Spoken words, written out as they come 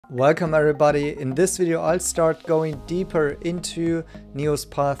Welcome everybody. In this video I'll start going deeper into NIO's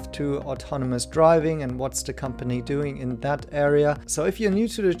path to autonomous driving and what's the company doing in that area. So if you're new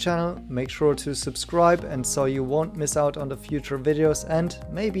to the channel, make sure to subscribe and so you won't miss out on the future videos. And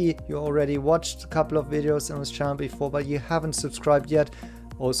maybe you already watched a couple of videos on this channel before but you haven't subscribed yet.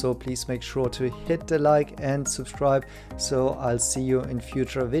 Also, please make sure to hit the like and subscribe, so I'll see you in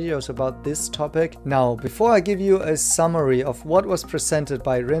future videos about this topic. Now, before I give you a summary of what was presented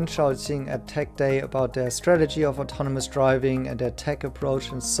by Ren Shaoqing at Tech Day about their strategy of autonomous driving and their tech approach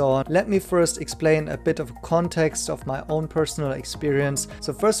and so on, let me first explain a bit of context of my own personal experience.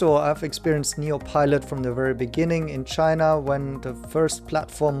 So first of all, I've experienced NIO Pilot from the very beginning in China when the first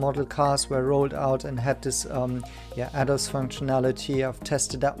platform model cars were rolled out and had this ADAS functionality. I've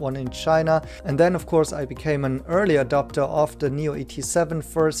tested that one in China, and then of course I became an early adopter of the NIO ET7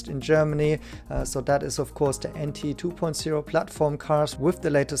 first in Germany. So that is of course the NT 2.0 platform cars with the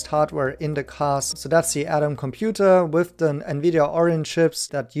latest hardware in the cars. So that's the Atom computer with the NVIDIA Orin chips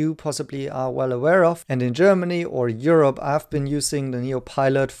that you possibly are well aware of. And in Germany or Europe, I've been using the NIO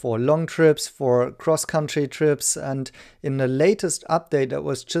Pilot for long trips, for cross-country trips, and in the latest update that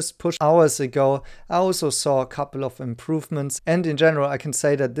was just pushed hours ago, I also saw a couple of improvements. And in general, I can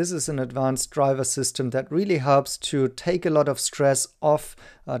say that this is an advanced driver system that really helps to take a lot of stress off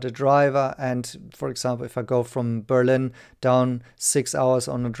the driver. And for example, if I go from Berlin down 6 hours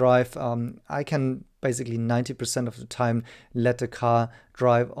on a drive, I can basically 90% of the time let the car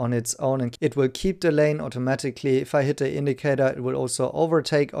drive on its own, and it will keep the lane automatically. If I hit the indicator, it will also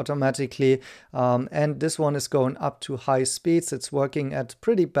overtake automatically, and this one is going up to high speeds. It's working at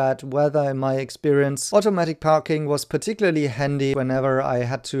pretty bad weather in my experience. Automatic parking was particularly handy whenever I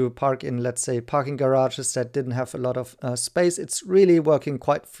had to park in, let's say, parking garages that didn't have a lot of space. It's really working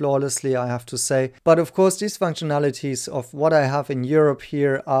quite flawlessly, I have to say. But of course, these functionalities of what I have in Europe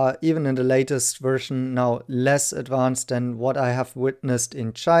here are, even in the latest version, now less advanced than what I have witnessed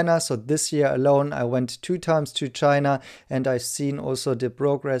in China. So this year alone I went 2 times to China, and I've seen also the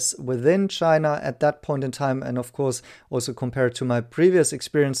progress within China at that point in time, and of course also compared to my previous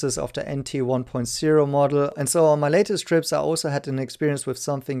experiences of the NT 1.0 model. And so on my latest trips I also had an experience with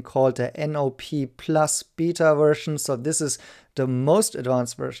something called the NOP Plus beta version. So this is the most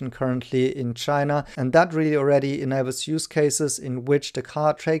advanced version currently in China, and that really already enables use cases in which the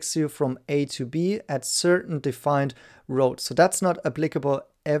car takes you from A to B at certain defined roads. So that's not applicable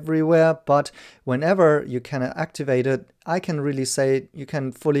everywhere, but whenever you can activate it, I can really say you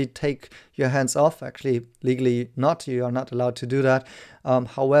can fully take your hands off. Actually, legally not, you are not allowed to do that.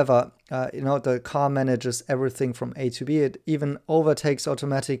 However, the car manages everything from A to B. It even overtakes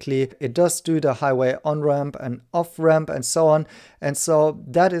automatically. It does do the highway on-ramp and off-ramp and so on. And so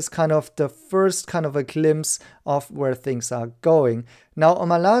that is kind of the first kind of a glimpse of where things are going. Now, on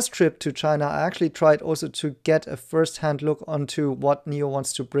my last trip to China, I actually tried also to get a first-hand look onto what NIO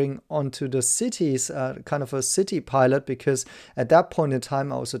wants to bring onto the cities, kind of a city pilot, because at that point in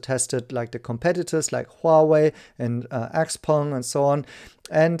time, I also tested like the competitors like Huawei and XPeng and so on.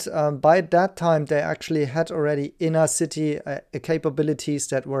 And by that time, they actually had already inner city capabilities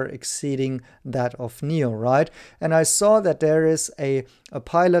that were exceeding that of NIO, right? And I saw that there is a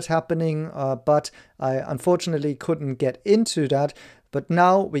pilot happening, but I unfortunately couldn't get into that. But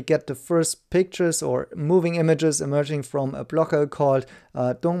now we get the first pictures or moving images emerging from a blogger called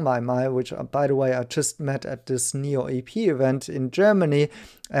Dongmaimai, which by the way I just met at this NIO EP event in Germany.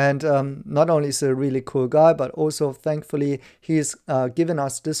 And not only is he a really cool guy, but also thankfully he's given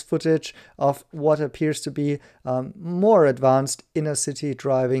us this footage of what appears to be more advanced inner city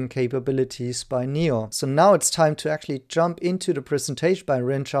driving capabilities by NIO. So now it's time to actually jump into the presentation by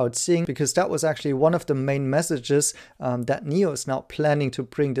Ren Shaoqing, because that was actually one of the main messages that NIO is now planning to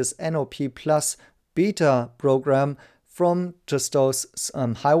bring this NOP Plus beta program from just those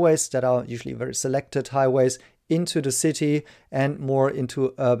highways that are usually very selected highways into the city and more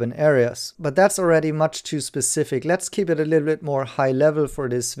into urban areas. But that's already much too specific. Let's keep it a little bit more high level for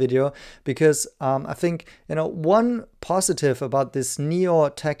this video, because I think, one positive about this NIO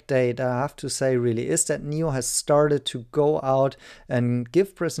Tech Day that I have to say really is that NIO has started to go out and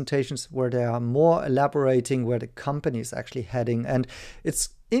give presentations where they are more elaborating where the company is actually heading. And it's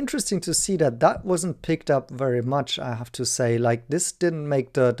interesting to see that that wasn't picked up very much, I have to say. Like, this didn't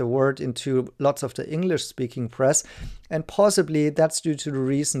make the word into lots of the English speaking press, and possibly that's due to the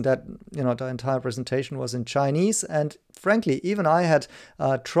reason that the entire presentation was in Chinese, and frankly, even I had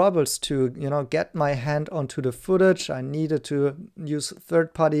troubles to, you know, get my hand onto the footage. I needed to use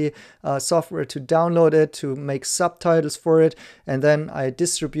third-party software to download it, to make subtitles for it, and then I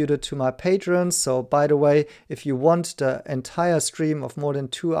distributed to my patrons. So by the way, if you want the entire stream of more than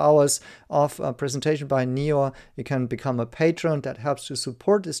 2 hours of a presentation by NIO, you can become a patron. That helps to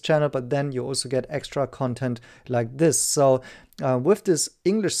support this channel, but then you also get extra content like this. So with these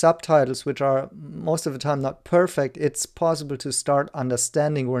English subtitles, which are most of the time not perfect, it's possible to start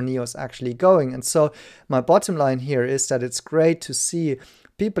understanding where NIO is actually going. And so my bottom line here is that it's great to see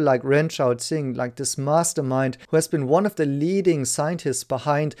people like Ren Shaoqing, like this mastermind who has been one of the leading scientists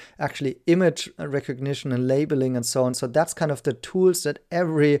behind actually image recognition and labeling and so on. So that's kind of the tools that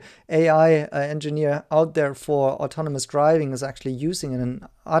every AI engineer out there for autonomous driving is actually using in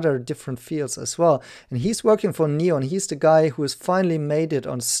other different fields as well. And he's working for NIO, and he's the guy who has finally made it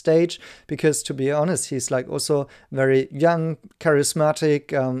on stage, because to be honest, he's like also very young,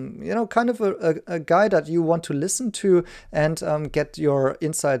 charismatic, you know, kind of a guy that you want to listen to and get your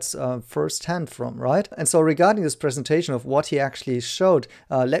insights firsthand from, right? And so regarding this presentation of what he actually showed,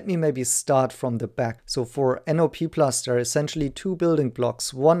 let me maybe start from the back. So for NOP+, there are essentially two building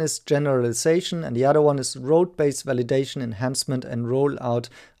blocks. One is generalization and the other one is road-based validation, enhancement and rollout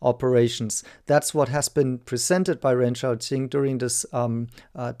operations. That's what has been presented by Ren Shaoqing during this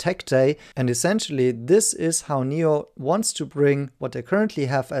tech day. And essentially, this is how NIO wants to bring what they currently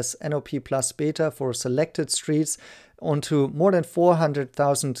have as NOP+ beta for selected streets onto more than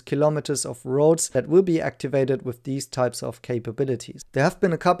 400,000 kilometers of roads that will be activated with these types of capabilities. There have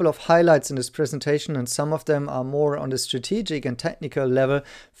been a couple of highlights in this presentation, and some of them are more on the strategic and technical level.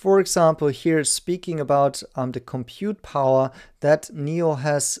 For example, here speaking about the compute power that NIO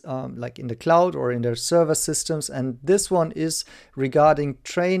has like in the cloud or in their server systems, and this one is regarding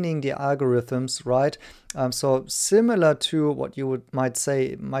training the algorithms, right? So similar to what you might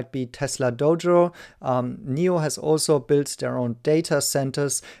say might be Tesla Dojo, NIO has also built their own data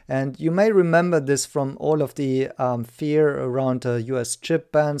centers, and you may remember this from all of the fear around the US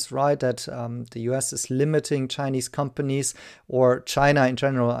chip bans, right? That the US is limiting Chinese companies, or China in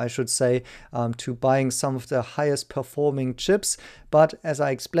general, I should say, to buying some of the highest performing chips. But as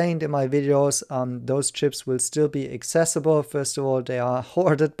I explained in my videos, those chips will still be accessible. First of all, they are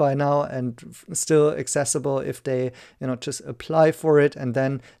hoarded by now and still accessible if they, you know, just apply for it. And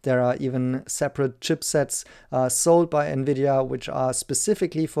then there are even separate chipsets sold by NVIDIA, which are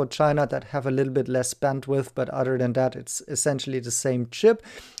specifically for China, that have a little bit less bandwidth. But other than that, it's essentially the same chip.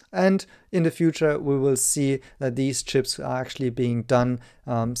 And in the future, we will see that these chips are actually being done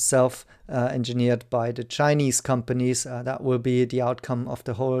self-engineered by the Chinese companies. That will be the outcome of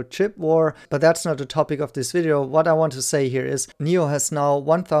the whole chip war. But that's not the topic of this video. What I want to say here is NIO has now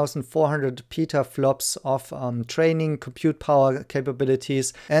 1,400 petaflops of training compute power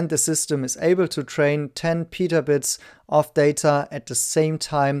capabilities, and the system is able to train 10 petabits of data at the same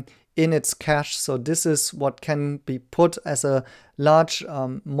time in its cache. So this is what can be put as a large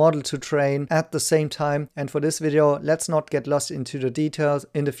model to train at the same time. And for this video, let's not get lost into the details.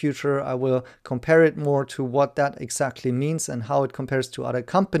 In the future, I will compare it more to what that exactly means and how it compares to other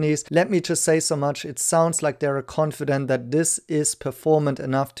companies. Let me just say so much. It sounds like they're confident that this is performant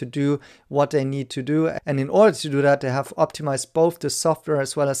enough to do what they need to do. And in order to do that, they have optimized both the software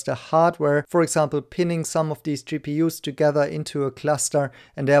as well as the hardware. For example, pinning some of these GPUs together into a cluster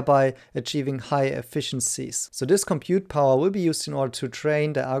and thereby achieving high efficiencies. So this compute power will be used in order to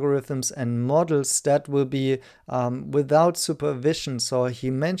train the algorithms and models that will be without supervision. So he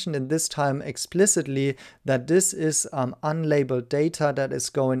mentioned in this time explicitly that this is unlabeled data that is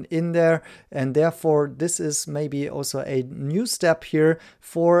going in there, and therefore this is maybe also a new step here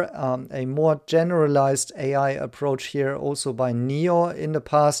for a more generalized AI approach here also by NIO. In the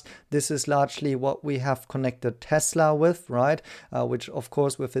past, this is largely what we have connected Tesla with, right? Which of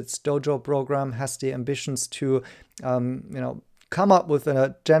course with its Dojo program has the ambitions to come up with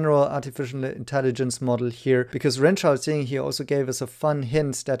a general artificial intelligence model here, because Ren Shaoqing here also gave us a fun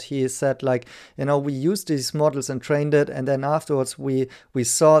hint that he said, like, you know, we used these models and trained it, and then afterwards we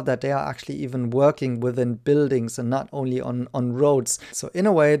saw that they are actually even working within buildings and not only on roads. So in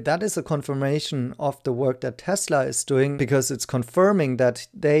a way, that is a confirmation of the work that Tesla is doing, because it's confirming that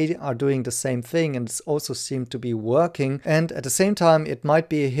they are doing the same thing and it's also seemed to be working. And at the same time, it might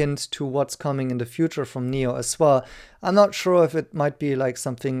be a hint to what's coming in the future from NIO as well. I'm not sure if it might be like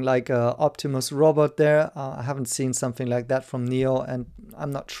something like a Optimus robot there. I haven't seen something like that from NIO, and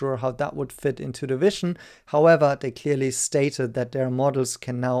I'm not sure how that would fit into the vision. However, they clearly stated that their models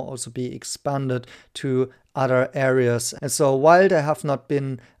can now also be expanded to other areas. And so while they have not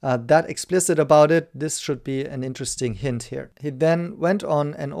been that explicit about it, this should be an interesting hint here. He then went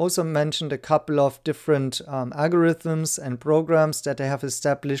on and also mentioned a couple of different algorithms and programs that they have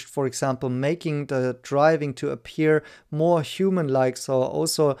established, for example, making the driving to appear more human-like, so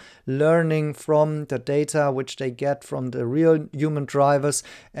also learning from the data which they get from the real human drivers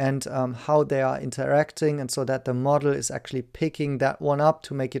and how they are interacting, and so that the model is actually picking that one up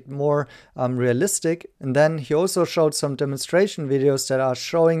to make it more realistic. And then he also showed some demonstration videos that are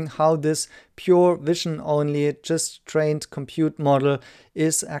showing how this pure vision only, just trained compute model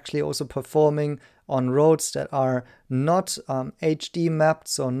is actually also performing on roads that are not HD mapped,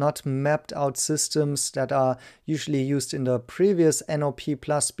 so not mapped out systems that are usually used in the previous NOP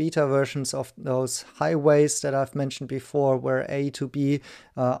plus beta versions of those highways that I've mentioned before, where A to B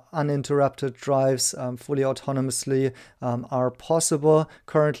uninterrupted drives fully autonomously are possible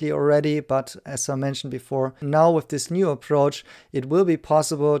currently already. But as I mentioned before, now with this new approach, it will be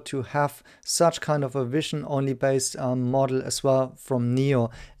possible to have such kind of a vision only based model as well from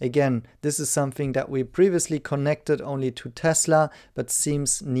NIO. Again, this is something that we previously connected only to Tesla, but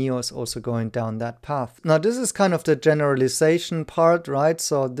seems NIO is also going down that path. Now this is kind of the generalization part, right?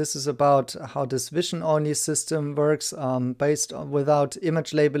 So this is about how this vision only system works based on without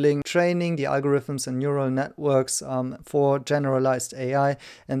image labeling, training the algorithms and neural networks for generalized AI.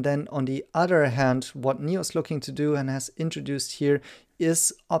 And then on the other hand, what NIO is looking to do and has introduced here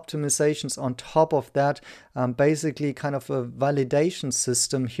is optimizations on top of that, basically kind of a validation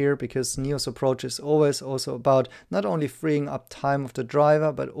system here, because NIO's approach is always also about not only freeing up time of the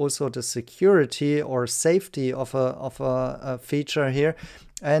driver, but also the security or safety of a feature here.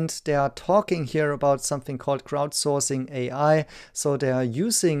 And they are talking here about something called crowdsourcing AI. So they are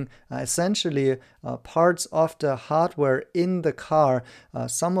using essentially parts of the hardware in the car.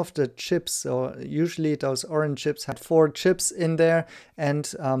 Some of the chips, so usually those orange chips had 4 chips in there,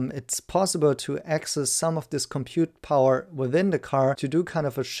 and it's possible to access some of this compute power within the car to do kind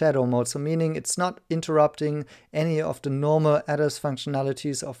of a shadow mode. So meaning it's not interrupting any of the normal ADAS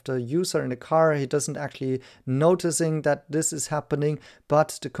functionalities of the user in the car. He doesn't actually noticing that this is happening,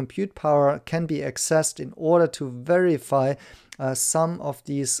 but the compute power can be accessed in order to verify some of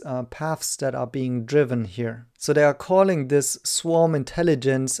these paths that are being driven here. So they are calling this swarm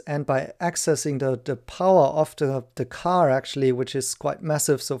intelligence, and by accessing the power of the car actually, which is quite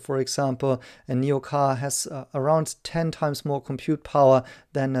massive. So for example, a NIO car has around 10 times more compute power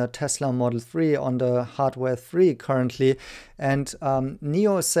than a Tesla Model 3 on the hardware 3 currently. And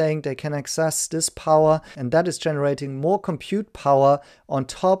NIO is saying they can access this power, and that is generating more compute power on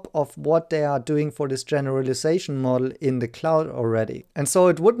top of what they are doing for this generalization model in the cloud already. And so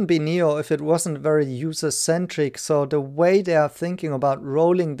it wouldn't be NIO if it wasn't very user-centric. So the way they are thinking about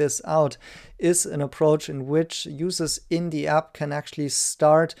rolling this out is an approach in which users in the app can actually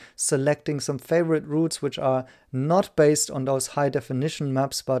start selecting some favorite routes which are not based on those high definition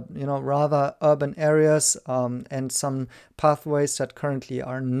maps, but rather urban areas and some pathways that currently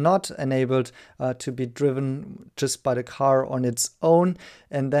are not enabled to be driven just by the car on its own.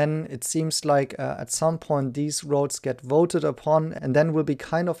 And then it seems like at some point these roads get voted upon and then will be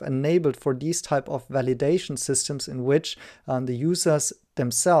kind of enabled for these type of validation systems in which the users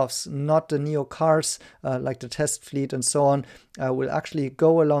themselves, not the NIO cars like the test fleet and so on, will actually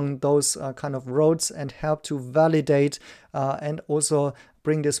go along those kind of roads and help to validate and also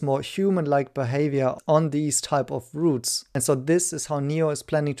bring this more human-like behavior on these type of routes. And so this is how NIO is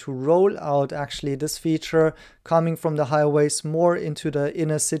planning to roll out actually this feature, coming from the highways more into the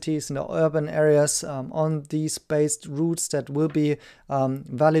inner cities and the urban areas on these based routes that will be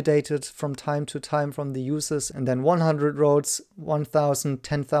validated from time to time from the users. And then 100 roads, 1,000,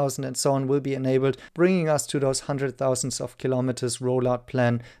 10,000 and so on will be enabled, bringing us to those 100,000s of kilometers rollout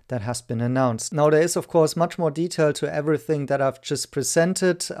plan that has been announced. Now there is of course much more detail to everything that I've just presented.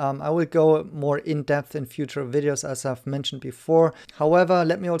 I will go more in depth in future videos as I've mentioned before. However,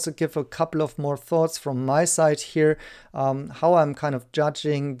 let me also give a couple of more thoughts from my side here, how I'm kind of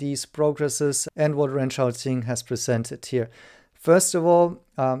judging these progresses and what Ren Shaoqing has presented here. First of all,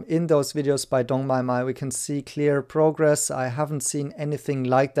 in those videos by Dongmaimai, we can see clear progress. I haven't seen anything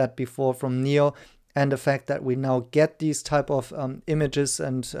like that before from NIO. And the fact that we now get these type of images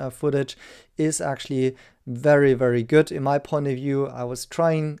and footage is actually very, very good. In my point of view, I was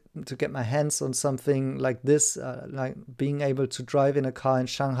trying to get my hands on something like this, like being able to drive in a car in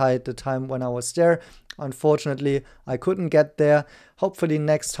Shanghai at the time when I was there. Unfortunately, I couldn't get there. Hopefully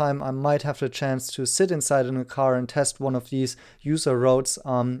next time I might have the chance to sit inside in a car and test one of these user roads.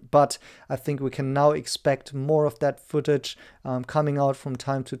 But I think we can now expect more of that footage coming out from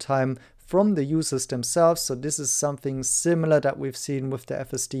time to time from the users themselves. So this is something similar that we've seen with the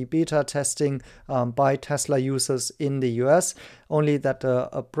FSD beta testing by Tesla users in the US, only that the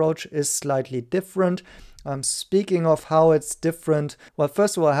approach is slightly different. Speaking of how it's different, well,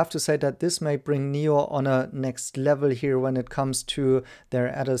 first of all, I have to say that this may bring NIO on a next level here when it comes to their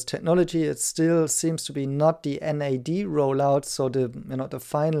ADAS technology. It still seems to be not the NAD rollout, so the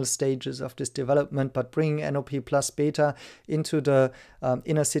final stages of this development, but bringing NOP plus beta into the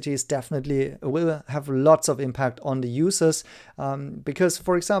inner cities definitely will have lots of impact on the users. Because,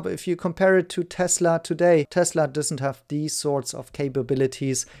 for example, if you compare it to Tesla today, Tesla doesn't have these sorts of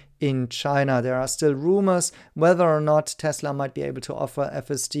capabilities in China. There are still rumors whether or not Tesla might be able to offer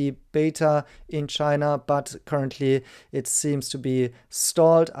FSD beta in China, but currently it seems to be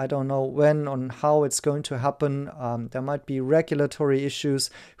stalled. I don't know when or how it's going to happen. There might be regulatory issues.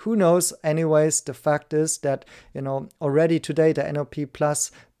 Who knows? Anyways, the fact is that, already today the NOP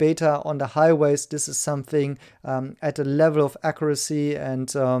plus beta on the highways, this is something at a level of accuracy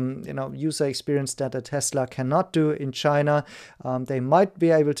and user experience that a Tesla cannot do in China. They might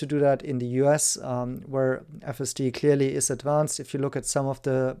be able to do that in the US, where FSD clearly is advanced if you look at some of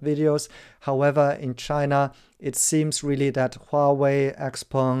the videos. However, in China, it seems really that Huawei,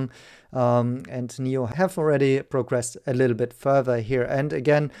 XPeng, and NIO have already progressed a little bit further here. And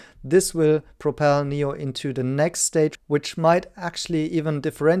again, this will propel NIO into the next stage, which might actually even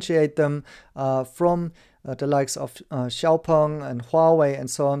differentiate them from the likes of Xiaopeng and Huawei and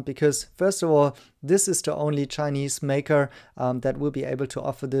so on, because first of all, this is the only Chinese maker that will be able to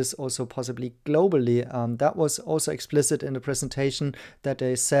offer this also possibly globally. That was also explicit in the presentation, that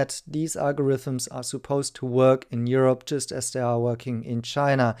they said these algorithms are supposed to work in Europe just as they are working in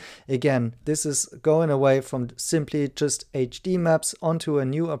China. Again, this is going away from simply just HD maps onto a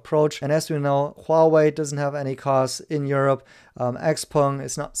new approach. And as we know, Huawei doesn't have any cars in Europe. XPeng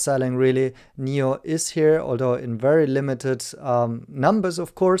is not selling really. NIO is here, although in very limited numbers,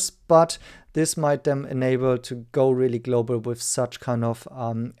 of course, but this might then enable to go really global with such kind of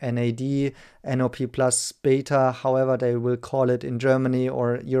NAD, NOP plus beta, however they will call it in Germany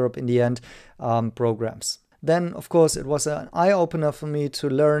or Europe in the end, programs. Then, of course, it was an eye-opener for me to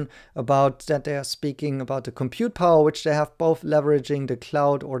learn about that they are speaking about the compute power, which they have both leveraging the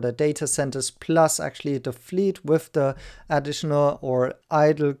cloud or the data centers, plus actually the fleet with the additional or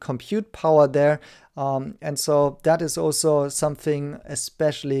idle compute power there. And so that is also something,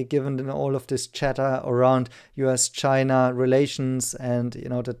 especially given all of this chatter around US-China relations and,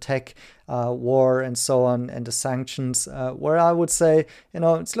 the tech war and so on, and the sanctions, where I would say,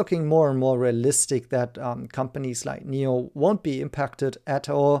 it's looking more and more realistic that companies like NIO won't be impacted at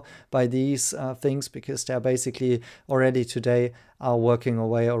all by these things, because they're basically already today are working a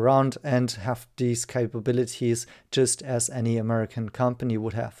way around and have these capabilities just as any American company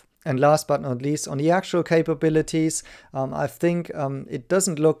would have. And last but not least, on the actual capabilities, I think it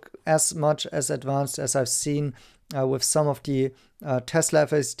doesn't look as much as advanced as I've seen with some of the Tesla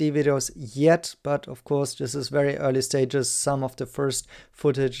FSD videos yet, but of course this is very early stages, some of the first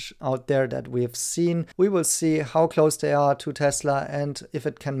footage out there that we have seen. We will see how close they are to Tesla and if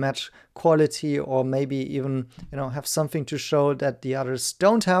it can match quality, or maybe even have something to show that the others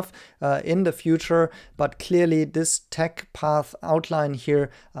don't have in the future. But clearly this tech path outline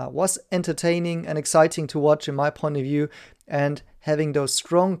here was entertaining and exciting to watch in my point of view, and having those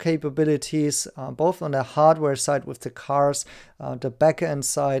strong capabilities both on the hardware side with the cars, the back-end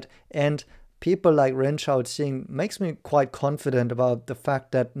side, and people like Ren Shaoqing makes me quite confident about the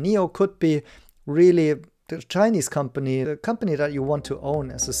fact that NIO could be really the Chinese company, the company that you want to own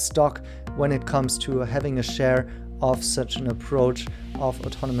as a stock when it comes to having a share of such an approach of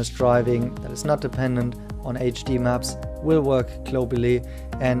autonomous driving that is not dependent on HD maps, will work globally,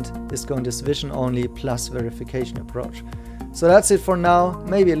 and is going this vision only plus verification approach. So that's it for now,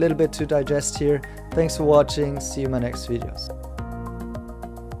 maybe a little bit to digest here. Thanks for watching, see you in my next videos.